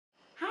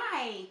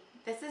Hi,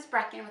 this is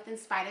Brecken with In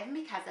Spite of and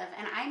Because of,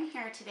 and I'm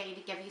here today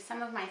to give you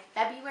some of my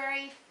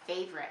February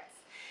favorites.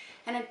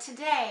 And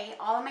today,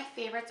 all of my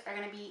favorites are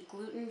going to be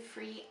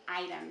gluten-free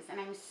items, and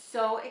I'm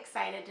so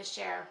excited to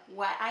share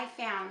what I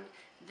found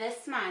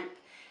this month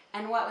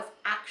and what was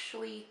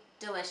actually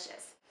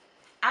delicious.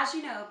 As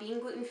you know, being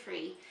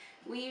gluten-free,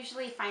 we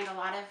usually find a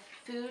lot of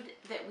food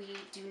that we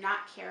do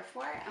not care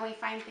for, and we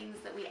find things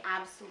that we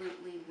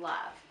absolutely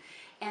love.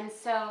 And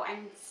so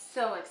I'm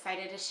so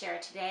excited to share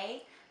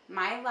today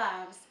my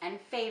loves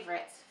and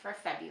favorites for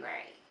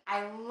February.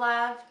 I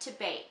love to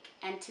bake,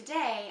 and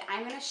today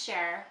I'm going to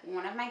share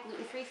one of my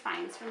gluten-free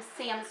finds from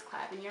Sam's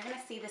Club, and you're going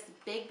to see this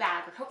big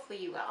bag, or hopefully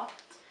you will.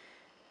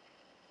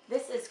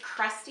 This is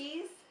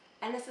Krusteaz,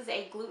 and this is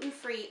a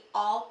gluten-free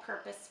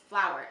all-purpose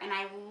flour, and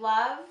I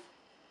love,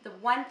 the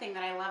one thing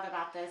that I love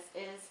about this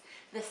is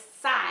the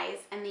size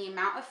and the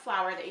amount of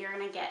flour that you're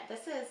going to get.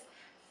 This is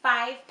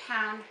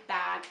 5-pound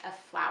bag of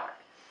flour.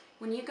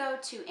 When you go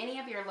to any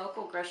of your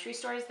local grocery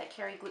stores that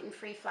carry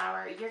gluten-free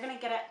flour, you're going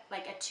to get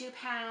like a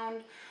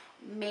 2-pound,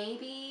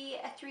 maybe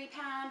a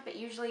 3-pound, but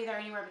usually they're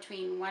anywhere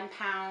between 1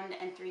 pound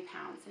and 3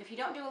 pounds. And if you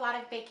don't do a lot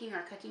of baking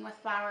or cooking with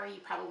flour, you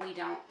probably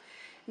don't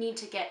need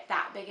to get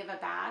that big of a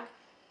bag.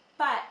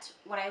 But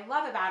what I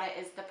love about it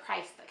is the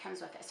price that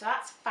comes with it. So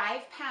that's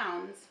 5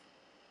 pounds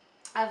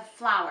of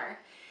flour,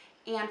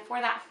 and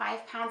for that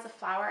 5 pounds of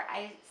flour,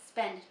 I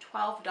spend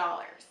 $12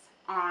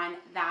 on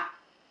that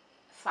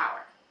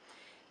flour.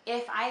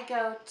 If I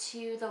go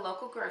to the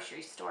local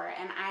grocery store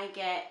and I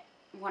get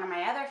one of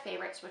my other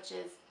favorites, which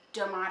is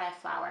Domata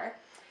flour,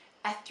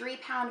 a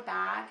 3-pound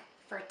bag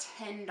for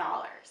 $10.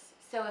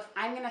 So if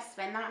I'm going to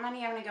spend that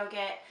money, I'm going to go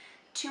get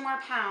 2 more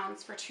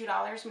pounds for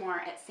 $2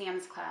 more at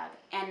Sam's Club,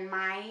 and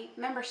my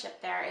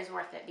membership there is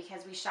worth it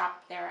because we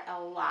shop there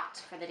a lot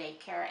for the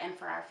daycare and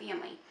for our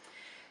family.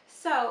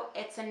 So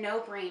it's a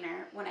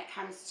no-brainer when it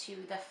comes to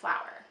the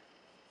flour.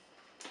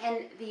 And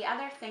the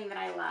other thing that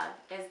I love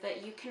is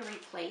that you can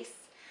replace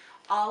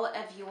all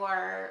of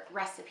your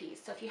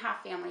recipes. So if you have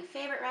family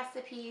favorite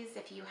recipes,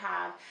 if you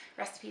have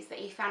recipes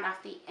that you found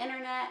off the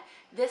internet,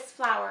 this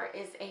flour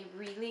is a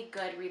really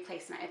good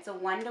replacement. It's a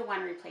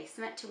 1-to-1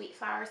 replacement to wheat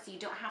flour, so you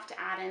don't have to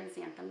add in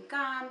xanthan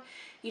gum,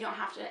 you don't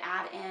have to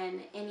add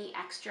in any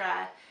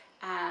extra,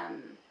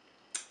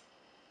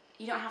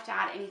 you don't have to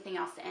add anything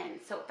else in.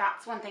 So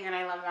that's one thing that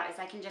I love about it, is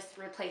I can just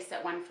replace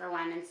it 1 for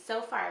 1. And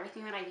so far,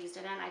 everything that I've used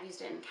it in, I've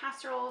used it in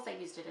casseroles,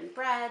 I've used it in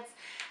breads,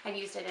 I've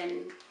used it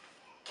in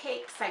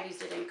cakes, I've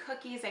used it in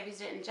cookies, I've used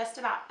it in just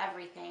about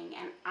everything,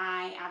 and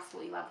I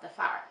absolutely love the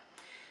flour.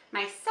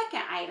 My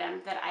second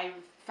item that I've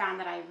found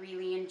that I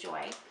really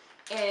enjoy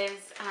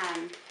is,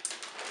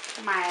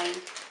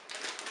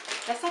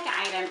 the second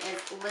item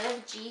is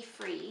Live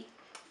G-Free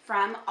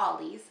from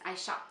Ollie's. I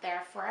shopped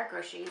there for our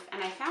groceries,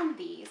 and I found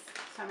these,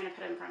 so I'm going to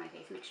put it in front of my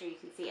face, make sure you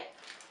can see it.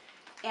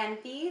 And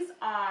these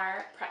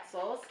are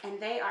pretzels,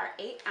 and they are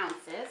 8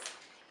 ounces,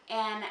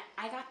 and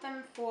I got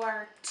them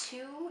for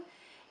 $2.89,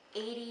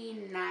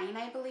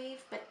 I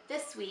believe, but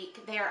this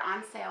week they are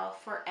on sale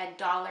for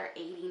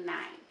 $1.89.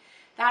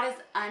 That is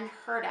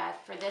unheard of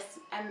for this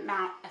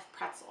amount of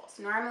pretzels.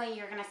 Normally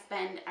you're going to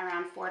spend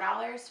around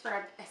 $4 for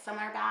a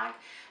similar bag.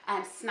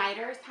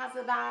 Snyder's has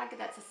a bag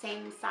that's the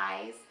same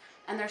size,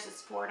 and theirs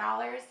is $4.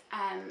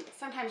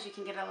 Sometimes you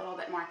can get a little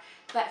bit more,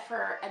 but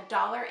for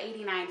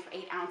 $1.89 for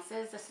 8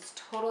 ounces, this is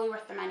totally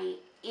worth the money,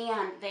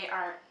 and they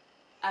are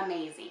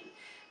amazing.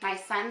 My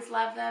sons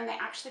love them. They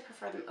actually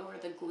prefer them over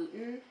the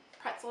gluten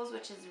pretzels,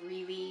 which is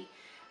really,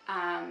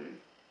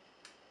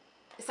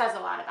 it says a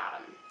lot about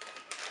them.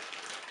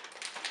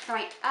 So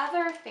my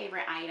other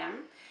favorite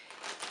item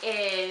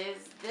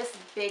is this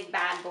big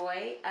bad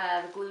boy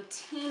of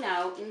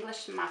Glutino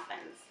English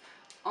muffins.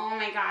 Oh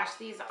my gosh,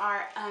 these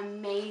are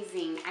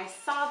amazing. I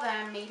saw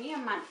them maybe a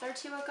month or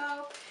 2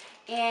 ago,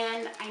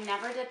 and I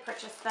never did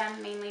purchase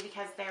them, mainly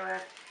because they were,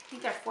 I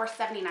think they're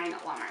 $4.79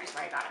 at Walmart is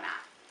where I got them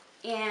at.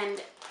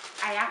 And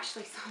I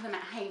actually saw them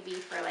at Hy-Vee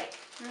for like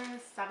 $7,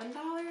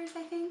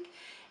 I think.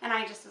 And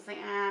I just was like,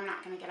 I'm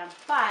not going to get them.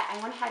 But I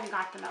went ahead and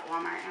got them at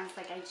Walmart, and I was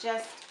like, I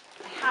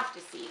have to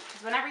see.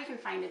 Because whenever you can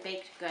find a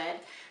baked good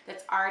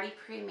that's already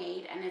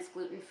pre-made and is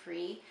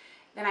gluten-free,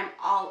 then I'm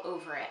all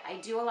over it. I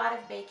do a lot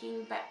of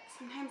baking, but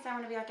sometimes I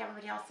want to be like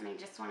everybody else, and I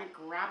just want to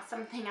grab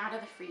something out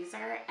of the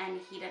freezer and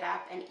heat it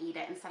up and eat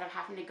it instead of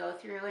having to go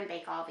through and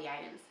bake all the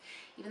items,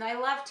 even though I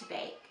love to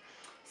bake.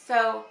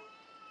 So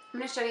I'm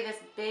going to show you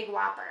this big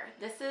whopper.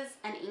 This is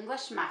an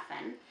English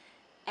muffin,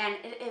 and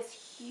it is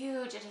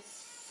huge. It is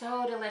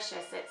so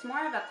delicious. It's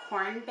more of a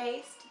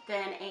corn-based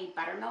than a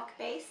buttermilk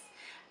base,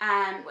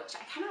 which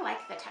I kind of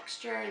like the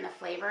texture and the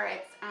flavor.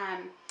 It's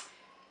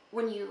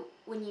when you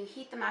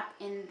heat them up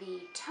in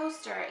the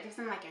toaster, it gives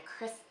them like a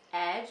crisp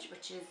edge,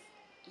 which is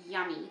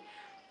yummy.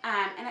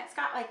 And it's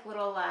got like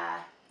little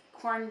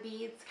corn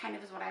beads, kind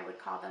of is what I would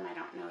call them. I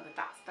don't know that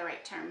that's the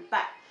right term,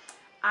 but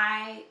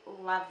I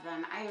love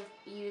them. I've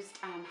used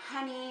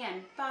honey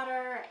and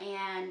butter,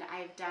 and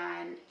I've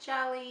done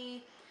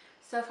jelly,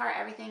 So far,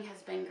 everything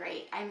has been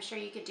great. I'm sure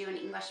you could do an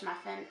English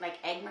muffin, like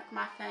Egg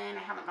McMuffin. I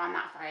haven't gone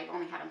that far. I've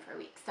only had them for a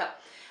week. So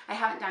I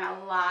haven't done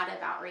a lot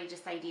of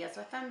outrageous ideas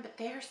with them, but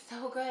they're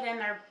so good and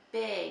they're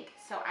big.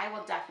 So I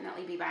will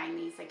definitely be buying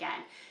these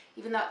again.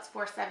 Even though it's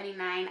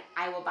 $4.79,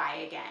 I will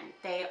buy again.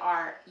 They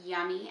are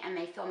yummy and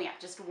they fill me up.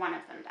 Just one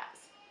of them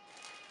does.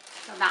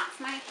 So that's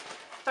my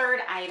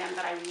third item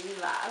that I really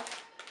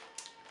love.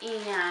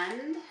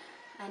 And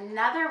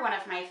another one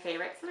of my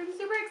favorites that I'm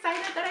super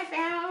excited that I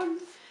found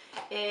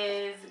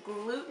is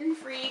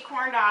gluten-free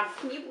corn dogs.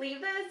 Can you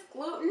believe this?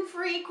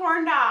 Gluten-free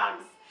corn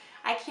dogs.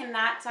 I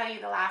cannot tell you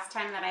the last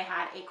time that I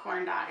had a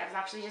corn dog. I was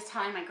actually just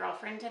telling my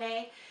girlfriend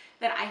today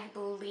that I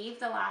believe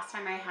the last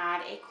time I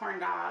had a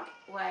corn dog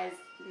was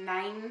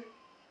I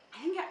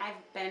think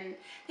I've been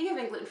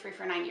gluten-free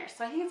for 9 years.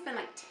 So I think it's been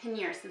like 10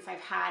 years since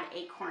I've had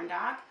a corn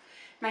dog.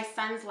 My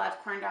sons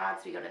love corn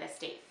dogs. We go to the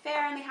state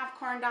fair and they have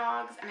corn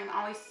dogs, and I'm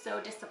always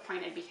so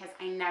disappointed because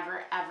I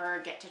never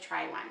ever get to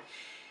try one.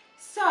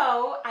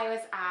 So I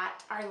was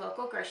at our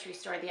local grocery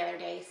store the other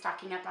day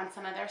stocking up on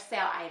some of their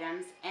sale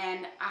items,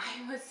 and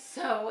I was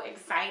so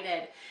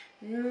excited.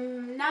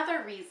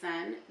 Another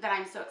reason that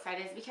I'm so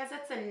excited is because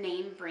it's a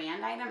name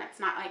brand item. It's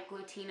not like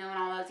Glutino and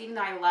all those, even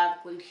though I love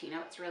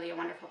Glutino. It's really a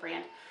wonderful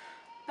brand.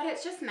 But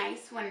it's just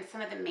nice when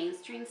some of the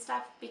mainstream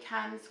stuff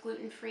becomes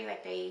gluten-free,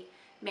 like they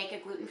make a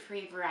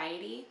gluten-free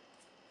variety,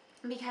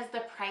 because the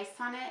price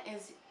on it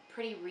is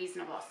pretty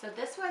reasonable. So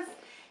this was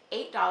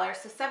 $8,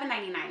 so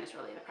 $7.99 is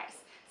really the price.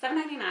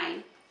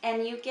 $7.99,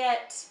 and you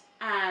get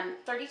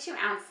 32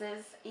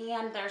 ounces,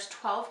 and there's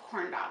 12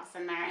 corn dogs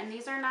in there. And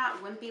these are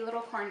not wimpy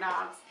little corn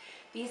dogs.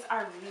 These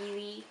are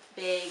really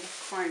big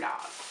corn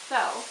dogs. So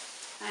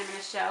I'm going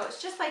to show,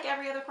 it's just like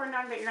every other corn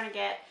dog that you're going to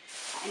get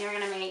and you're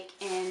going to make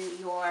in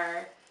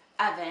your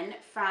oven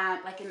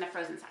from, like in the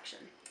frozen section.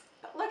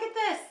 But look at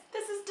this.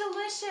 This is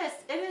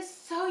delicious. It is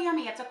so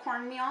yummy. It's a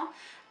cornmeal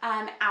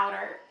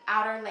outer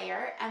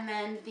layer, and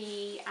then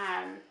the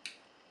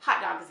hot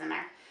dog is in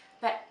there.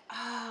 But,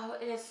 oh,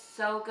 it is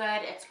so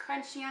good. It's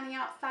crunchy on the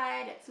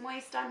outside. It's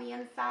moist on the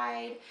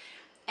inside.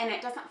 And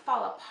it doesn't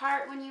fall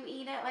apart when you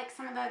eat it like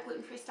some of the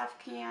gluten-free stuff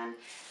can.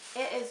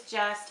 It is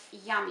just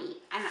yummy.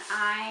 And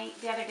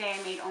the other day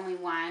I made only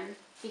one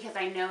because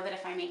I know that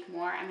if I make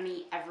more, I'm going to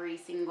eat every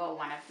single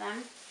one of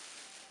them.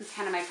 It's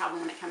kind of my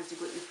problem when it comes to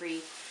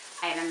gluten-free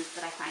items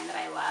that I find that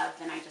I love,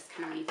 and I just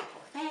kind of want to eat the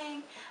whole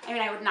thing. I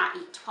mean, I would not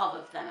eat 12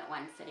 of them at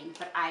one sitting,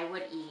 but I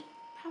would eat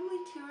probably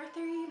 2 or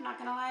 3. I'm not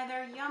gonna lie,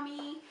 they're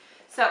yummy.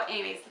 So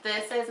anyways,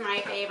 this is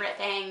my favorite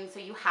thing, so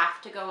you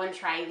have to go and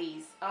try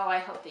these. Oh, I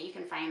hope that you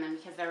can find them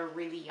because they're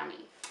really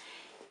yummy.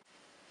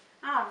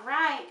 All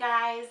right,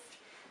 guys.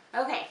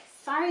 Okay,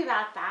 sorry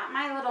about that.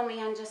 My little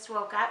man just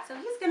woke up, so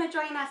he's gonna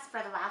join us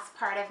for the last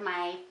part of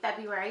my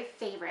February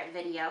favorite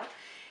video.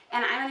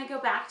 And I'm gonna go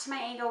back to my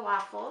Eggo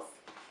waffles.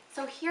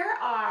 So here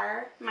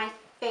are my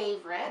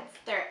favorites.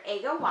 They're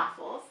Eggo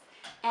waffles,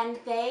 and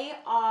they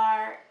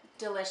are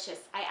delicious.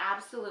 I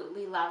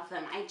absolutely love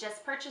them. I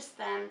just purchased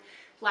them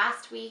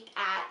last week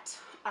at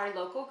our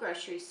local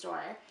grocery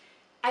store.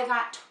 I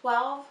got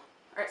 12,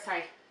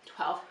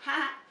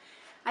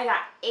 I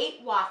got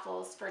 8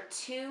 waffles for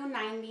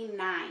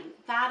 $2.99.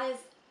 That is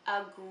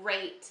a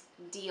great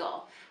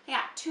deal. I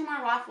got 2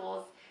 more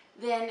waffles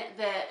than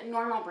the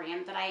normal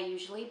brand that I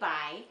usually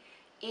buy.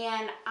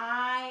 And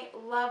I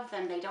love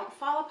them. They don't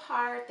fall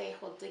apart. They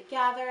hold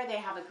together. They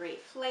have a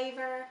great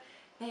flavor.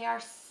 They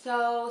are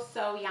so,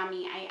 so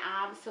yummy. I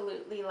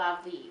absolutely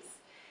love these.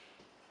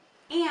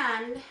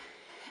 And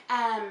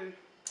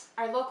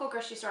our local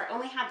grocery store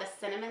only had the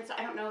cinnamon, so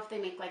I don't know if they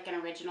make like an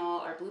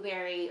original or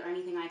blueberry or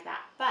anything like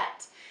that.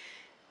 But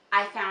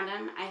I found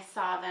them. I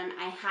saw them.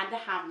 I had to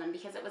have them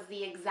because it was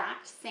the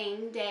exact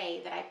same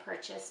day that I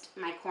purchased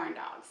my corn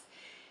dogs.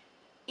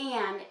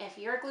 And if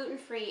you're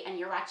gluten-free and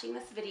you're watching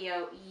this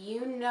video,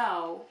 you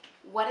know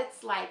what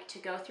it's like to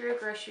go through a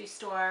grocery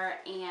store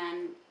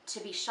and to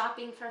be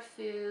shopping for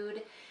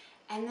food,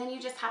 and then you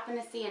just happen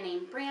to see a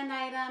name brand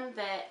item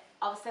that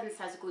all of a sudden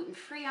says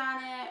gluten-free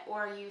on it,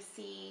 or you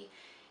see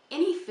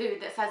any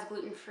food that says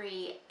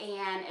gluten-free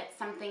and it's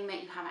something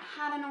that you haven't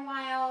had in a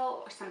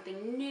while or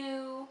something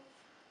new.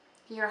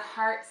 Your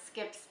heart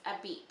skips a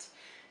beat.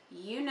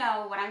 You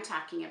know what I'm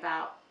talking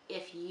about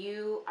if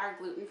you are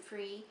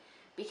gluten-free.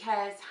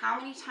 Because how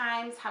many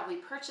times have we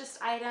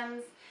purchased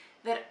items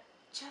that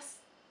just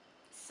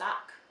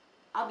suck?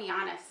 I'll be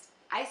honest.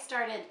 I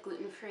started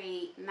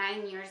gluten-free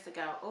 9 years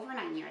ago, over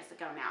 9 years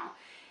ago now.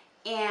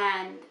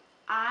 And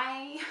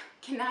I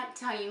cannot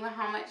tell you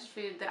how much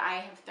food that I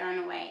have thrown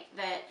away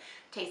that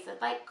tasted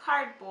like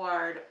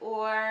cardboard,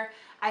 or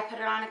I put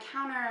it on a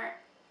counter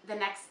the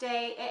next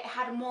day, it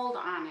had mold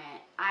on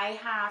it. I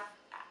have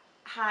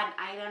had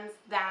items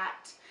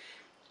that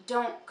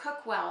don't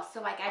cook well.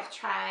 So like I've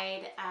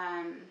tried,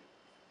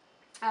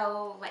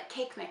 like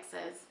cake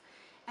mixes,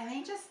 and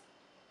they just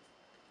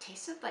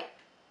tasted like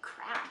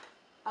crap.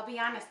 I'll be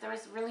honest, there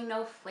was really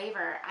no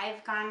flavor.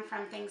 I've gone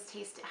from things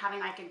having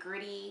like a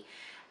gritty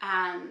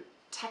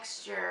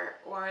texture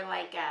or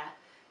like a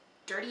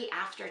dirty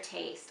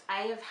aftertaste.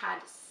 I have had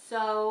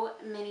so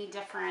many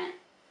different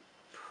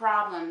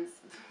problems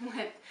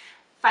with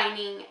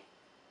finding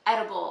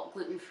edible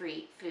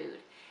gluten-free food.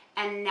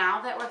 And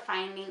now that we're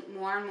finding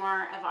more and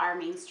more of our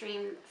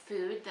mainstream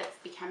food that's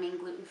becoming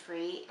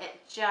gluten-free,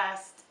 it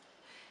just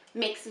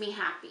makes me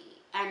happy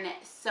and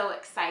so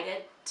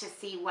excited to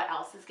see what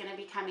else is going to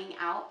be coming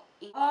out.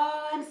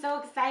 Oh, I'm so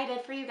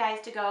excited for you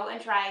guys to go and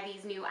try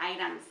these new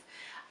items.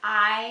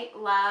 I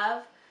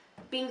love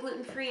being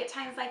gluten-free at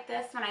times like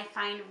this when I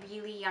find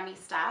really yummy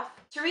stuff.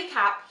 To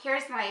recap,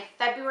 here's my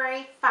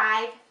February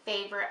 5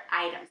 favorite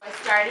items. I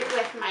started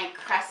with my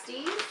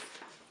Crusties,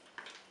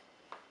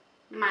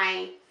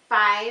 my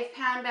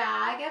 5-pound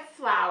bag of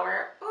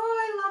flour. Oh,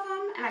 I love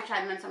them. And I've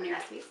tried them in so many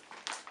recipes.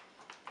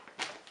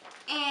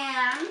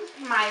 And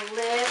my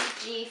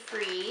Live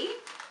G-Free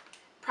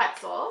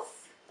pretzels.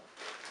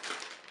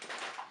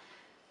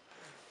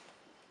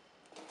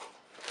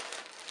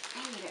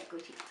 I need a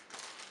Glutino.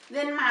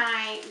 Then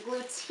my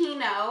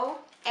Glutino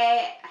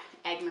egg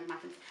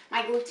McMuffins.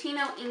 My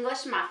Glutino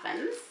English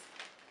muffins.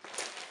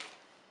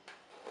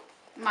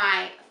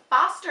 My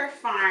Foster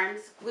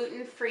Farms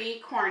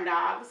gluten-free corn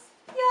dogs.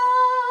 Yum!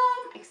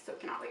 I so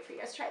cannot wait for you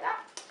guys to try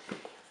that.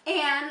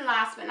 And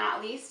last but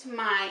not least,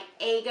 my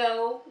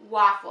Eggo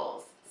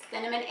waffles.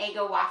 Cinnamon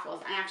Eggo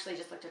waffles. I actually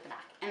just looked at the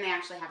back, and they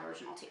actually have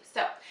original too.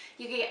 So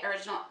you can get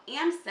original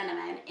and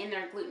cinnamon in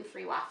their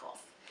gluten-free waffles.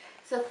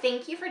 So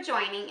thank you for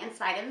joining In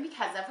Spite of and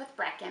Because of with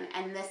Brecken,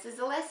 and this is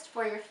a list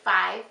for your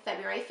 5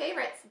 February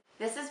favorites.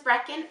 This is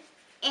Brecken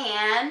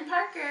and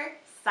Parker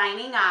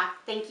signing off.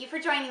 Thank you for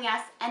joining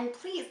us, and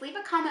please leave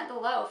a comment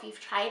below if you've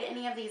tried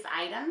any of these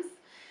items.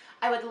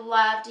 I would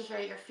love to hear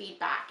your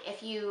feedback.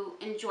 If you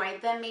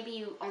enjoyed them, maybe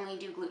you only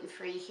do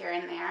gluten-free here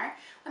and there.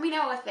 Let me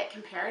know if it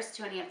compares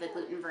to any of the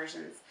gluten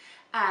versions.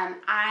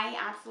 I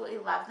absolutely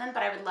love them,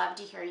 but I would love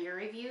to hear your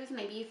reviews.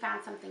 Maybe you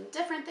found something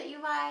different that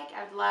you like.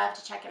 I would love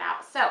to check it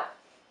out. So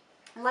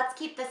let's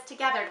keep this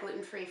together,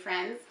 gluten-free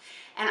friends.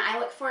 And I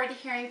look forward to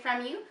hearing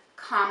from you.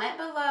 Comment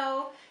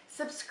below,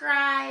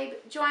 subscribe,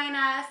 join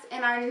us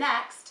in our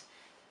next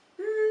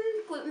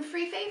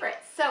gluten-free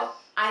favorites. So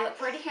I look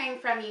forward to hearing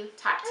from you.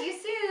 Talk to you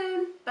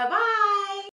soon. Bye-bye.